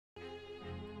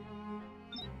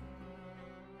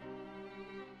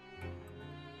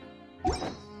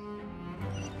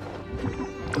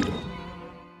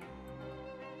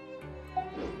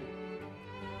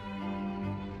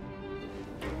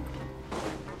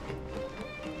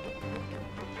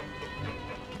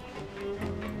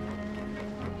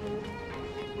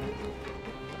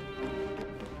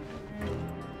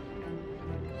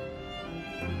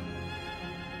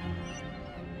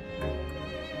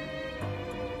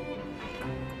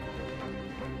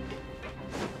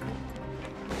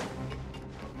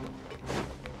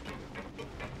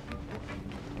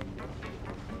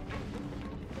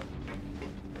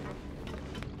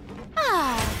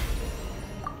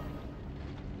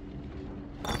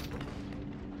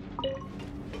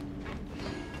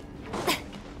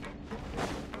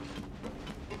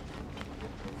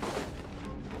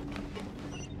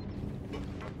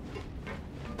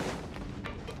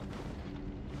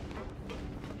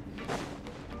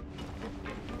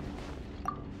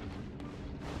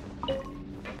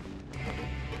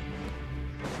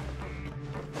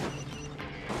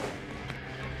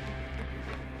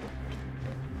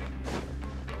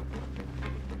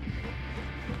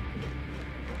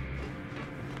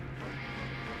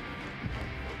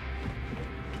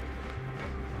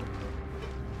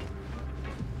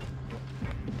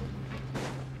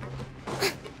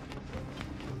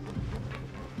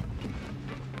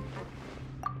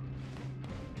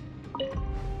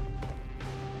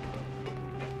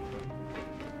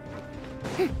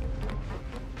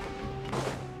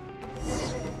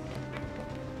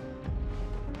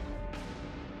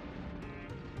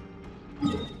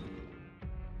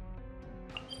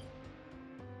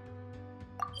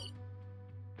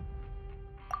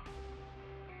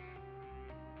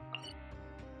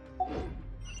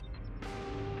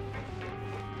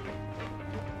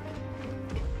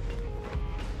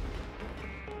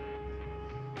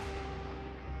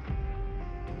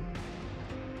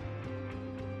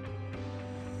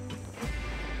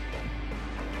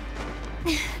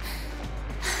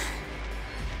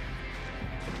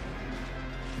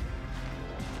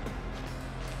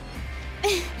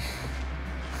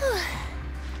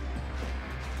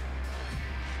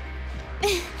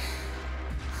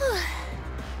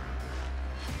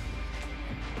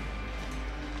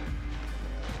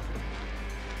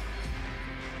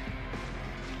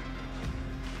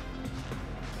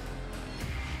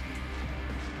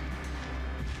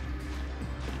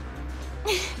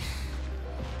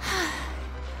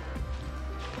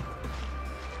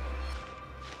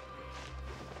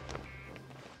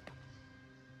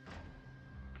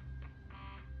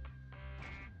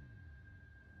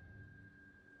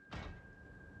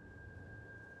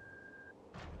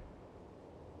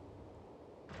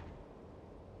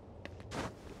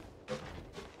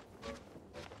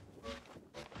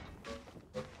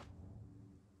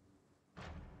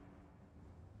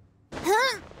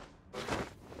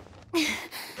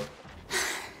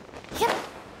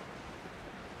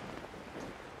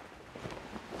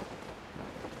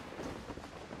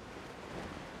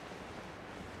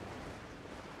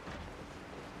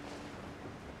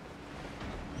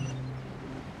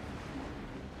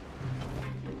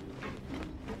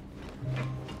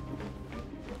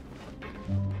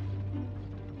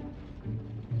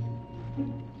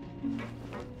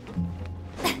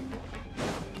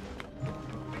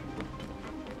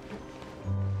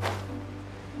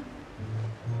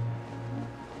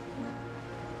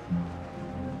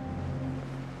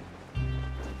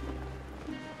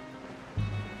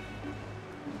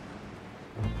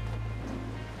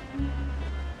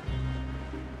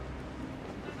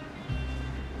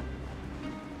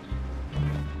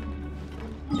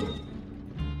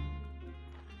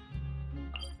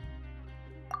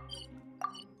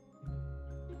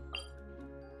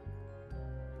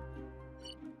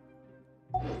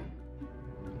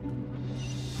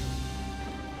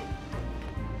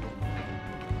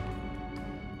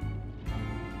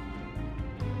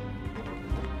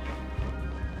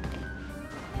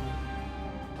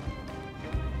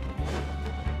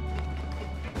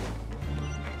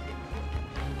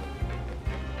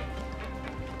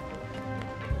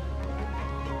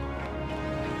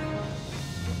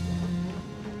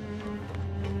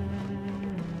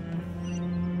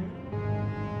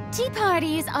Tea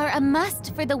parties are a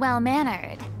must for the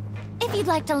well-mannered. If you'd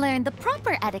like to learn the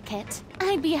proper etiquette,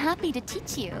 I'd be happy to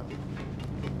teach you.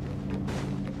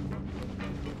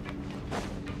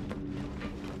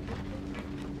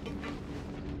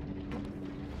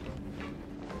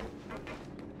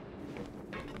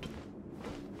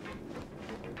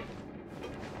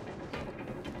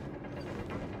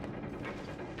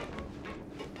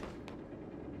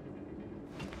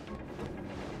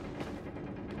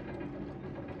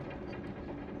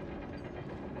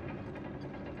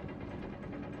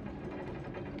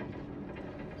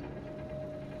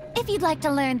 If you'd like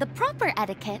to learn the proper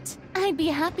etiquette, I'd be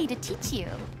happy to teach you.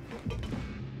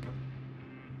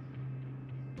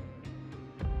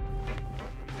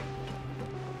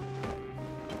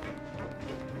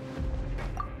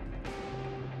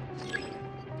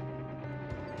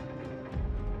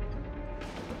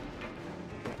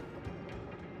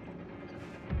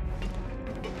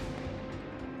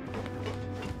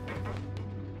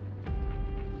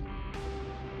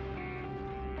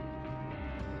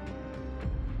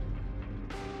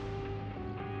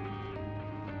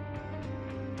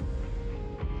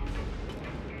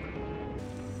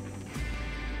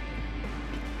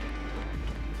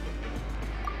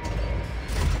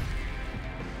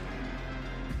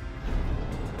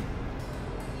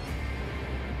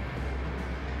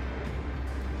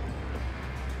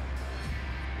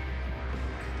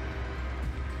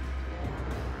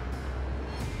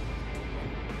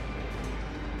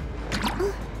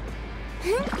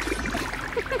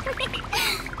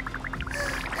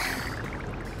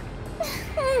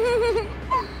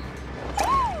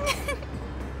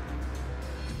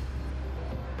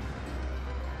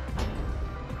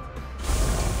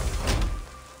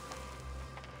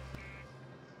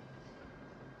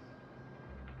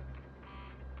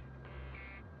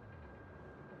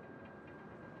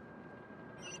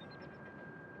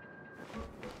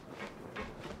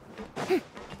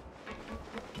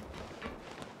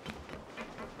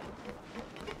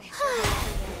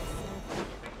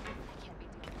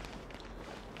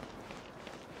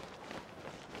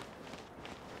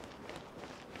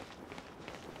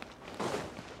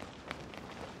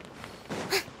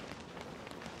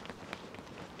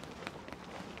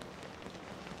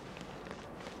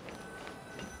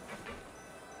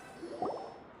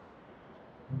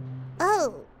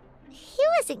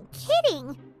 wasn't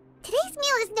kidding. Today's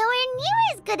meal is nowhere near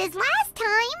as good as last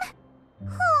time.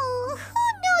 Oh, who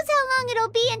knows how long it'll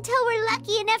be until we're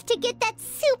lucky enough to get that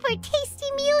super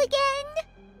tasty meal again.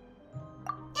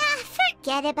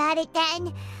 Forget about it then.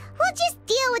 We'll just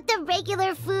deal with the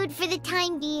regular food for the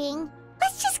time being.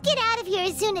 Let's just get out of here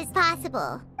as soon as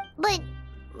possible. But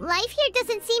life here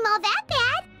doesn't seem all that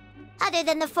bad. Other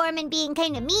than the foreman being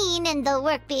kind of mean and the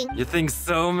work being... You think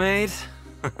so, mate?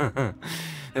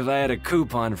 If I had a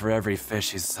coupon for every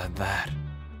fish who said that.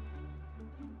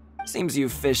 Seems you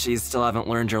fishies still haven't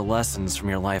learned your lessons from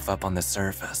your life up on the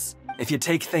surface. If you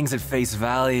take things at face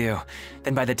value,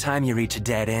 then by the time you reach a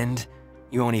dead end,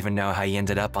 you won't even know how you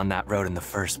ended up on that road in the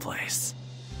first place.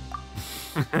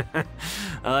 I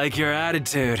like your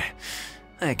attitude.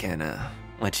 I can,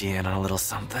 let you in on a little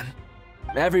something.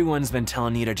 Everyone's been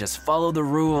telling you to just follow the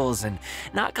rules and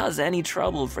not cause any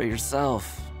trouble for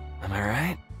yourself. Am I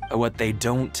right? But what they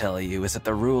don't tell you is that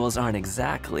the rules aren't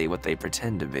exactly what they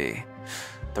pretend to be.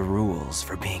 The rules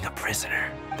for being a prisoner.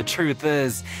 The truth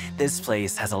is, this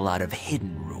place has a lot of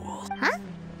hidden rules. Huh?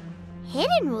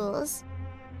 Hidden rules?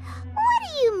 What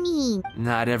do you mean?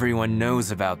 Not everyone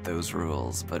knows about those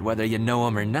rules, but whether you know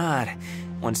them or not,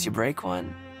 once you break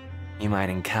one, you might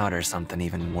encounter something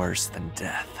even worse than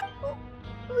death.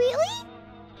 Really?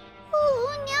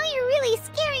 Oh, now you're really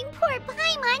scaring poor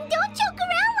Paimon. Don't joke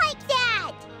around like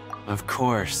that! Of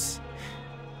course.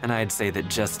 And I'd say that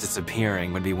just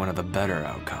disappearing would be one of the better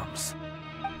outcomes.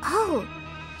 Oh,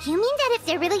 you mean that if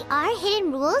there really are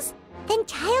hidden rules, then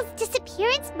Child's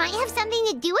disappearance might have something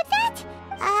to do with that?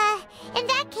 In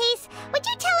that case, would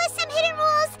you tell us some hidden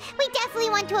rules? We definitely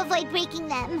want to avoid breaking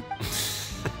them.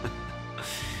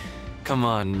 Come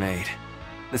on, mate.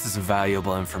 This is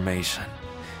valuable information.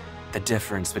 The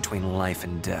difference between life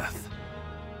and death.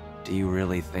 Do you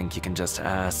really think you can just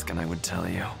ask and I would tell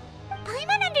you?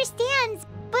 Paimon understands,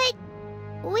 but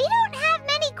we don't have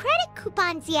many credit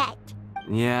coupons yet.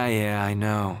 Yeah, I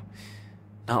know.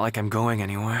 Not like I'm going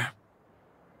anywhere.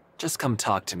 Just come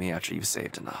talk to me after you've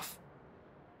saved enough.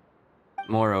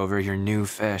 Moreover, you're new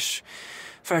fish,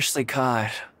 freshly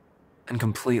caught, and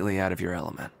completely out of your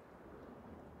element.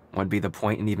 What'd be the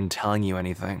point in even telling you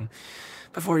anything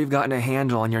before you've gotten a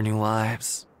handle on your new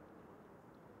lives?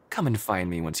 Come and find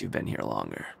me once you've been here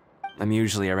longer. I'm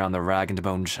usually around the rag and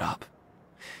bone shop.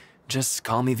 Just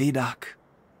call me V-Doc.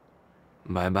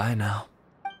 Bye-bye now.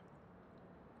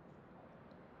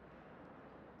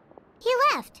 He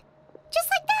left. Just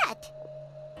like that.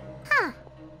 Huh.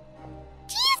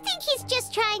 Do you think he's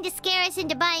just trying to scare us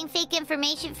into buying fake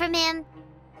information from him?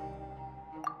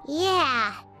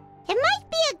 Yeah. It might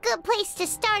be a good place to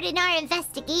start in our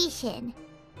investigation.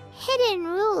 Hidden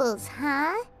rules,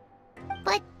 huh?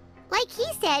 But, like he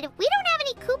said, we don't have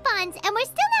any coupons and we're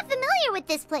still not familiar with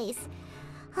this place.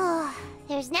 Oh,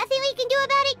 there's nothing we can do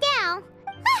about it now.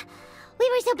 Ah, we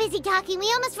were so busy talking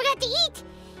we almost forgot to eat.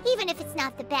 Even if it's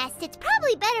not the best, it's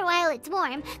probably better while it's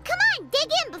warm. Come on, dig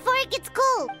in before it gets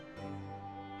cold.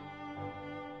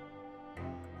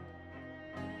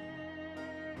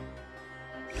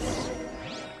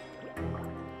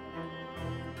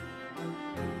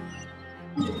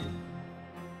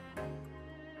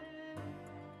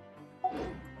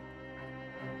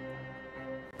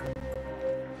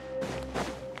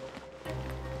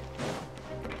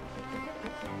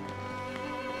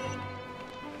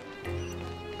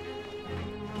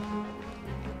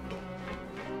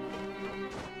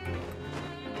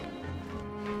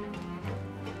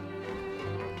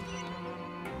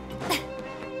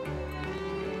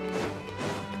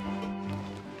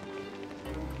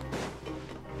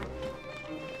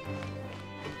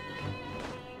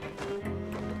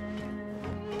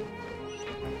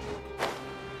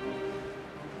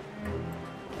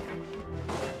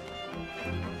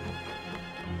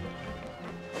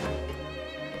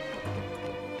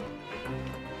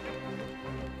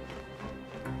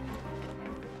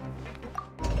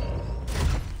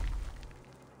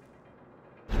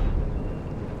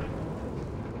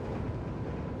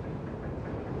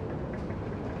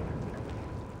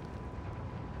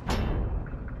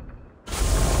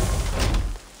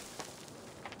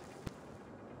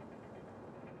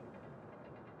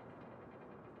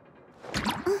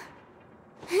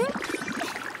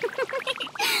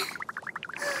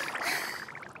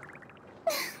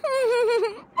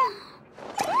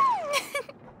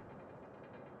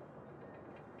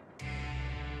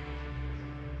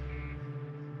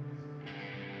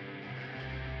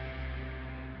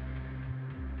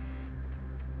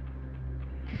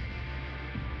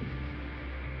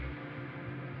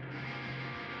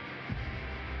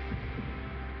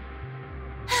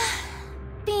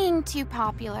 Being too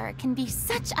popular can be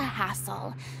such a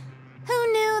hassle.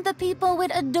 Who knew the people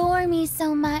would adore me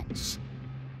so much?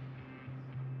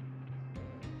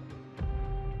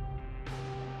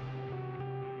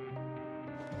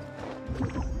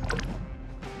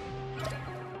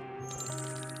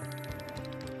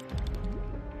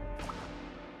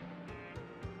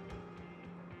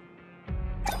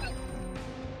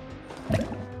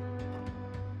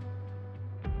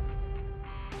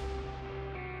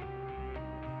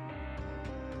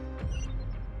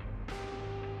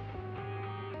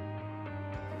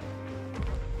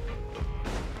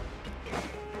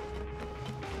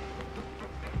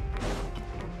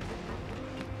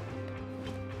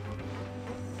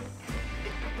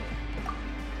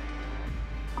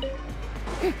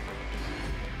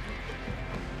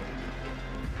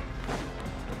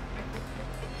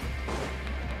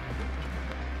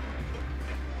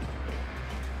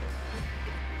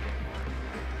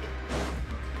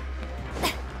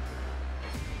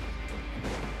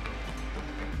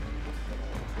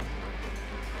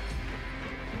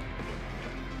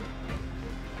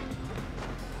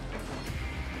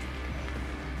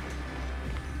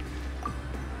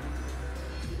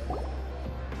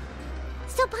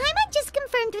 So Paimon just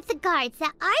confirmed with the guards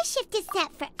that our shift is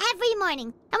set for every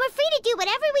morning, and we're free to do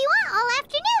whatever we want all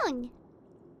afternoon.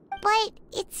 But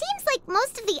it seems like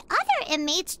most of the other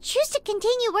inmates choose to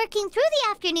continue working through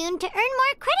the afternoon to earn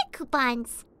more credit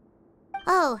coupons.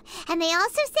 Oh, and they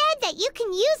also said that you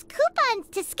can use coupons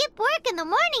to skip work in the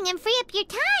morning and free up your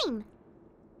time.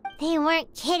 They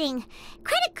weren't kidding.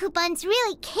 Credit coupons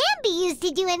really can be used to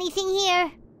do anything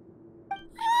here.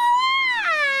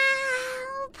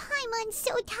 Paimon's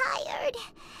so tired,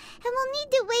 and we'll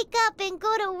need to wake up and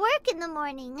go to work in the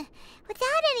morning.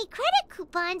 Without any credit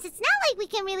coupons, it's not like we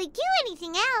can really do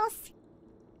anything else.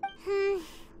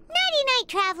 Nighty-night,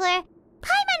 Traveler.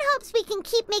 Paimon hopes we can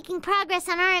keep making progress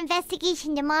on our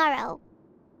investigation tomorrow.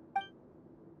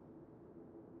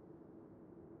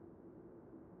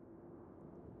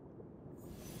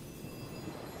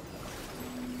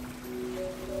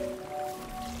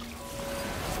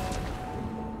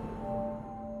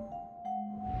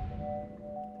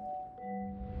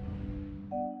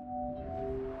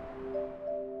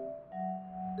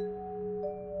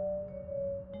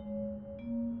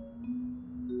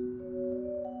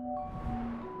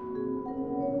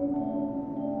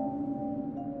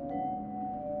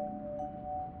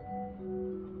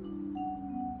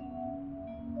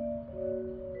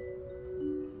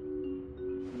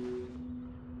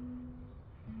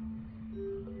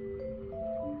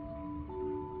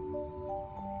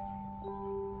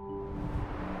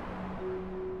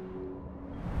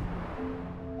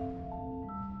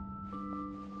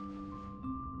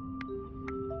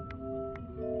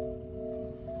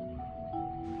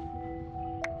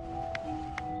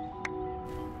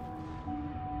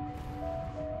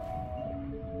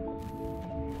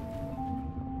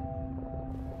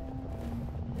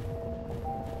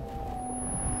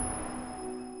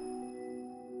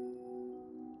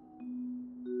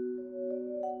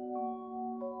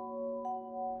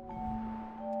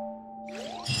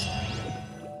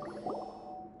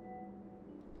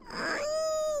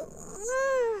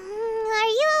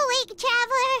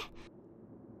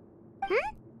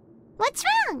 What's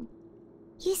wrong?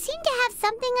 You seem to have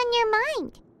something on your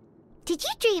mind. Did you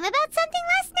dream about something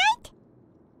last night?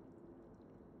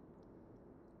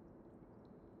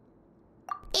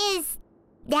 Is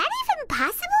that even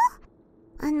possible?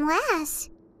 Unless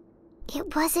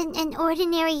it wasn't an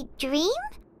ordinary dream?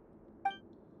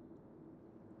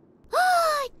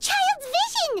 Oh, Child's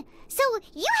vision! So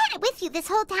you had it with you this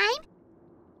whole time?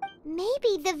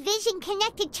 Maybe the vision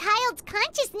connected Child's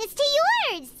consciousness to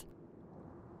yours.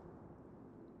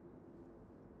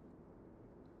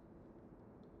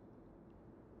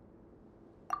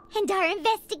 And our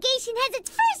investigation has its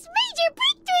first major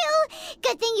breakthrough!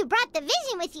 Good thing you brought the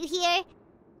vision with you here.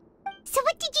 So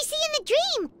what did you see in the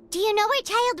dream? Do you know where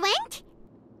Child went?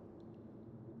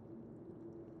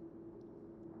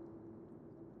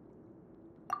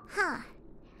 Huh.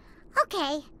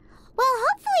 Okay. Well,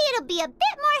 hopefully it'll be a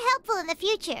bit more helpful in the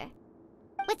future.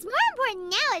 What's more important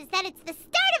now is that it's the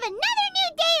start of another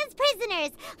new day as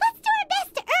prisoners. Let's do our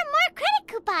best to earn more credit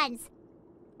coupons.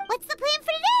 What's the plan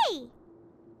for today?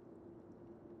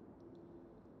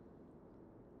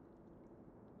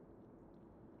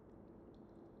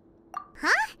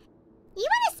 Huh? You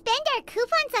want to spend our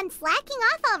coupons on slacking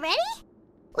off already?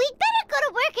 We'd better go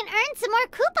to work and earn some more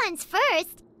coupons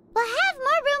first. We'll have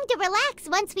more room to relax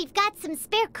once we've got some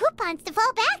spare coupons to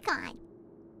fall back on.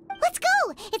 Let's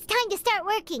go! It's time to start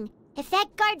working. If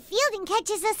that guard Fielding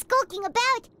catches us skulking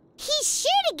about, He's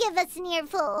sure to give us an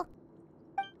earful.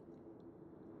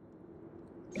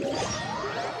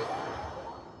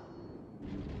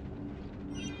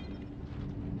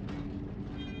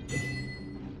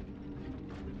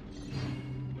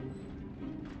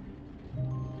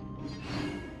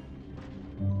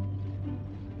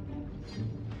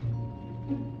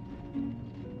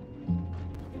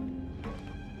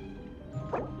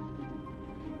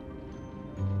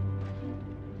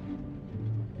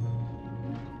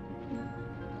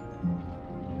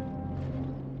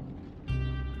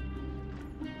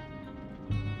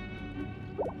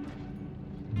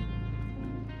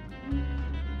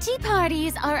 Tea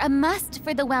parties are a must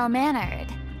for the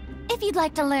well-mannered. If you'd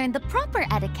like to learn the proper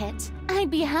etiquette, I'd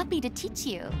be happy to teach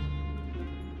you.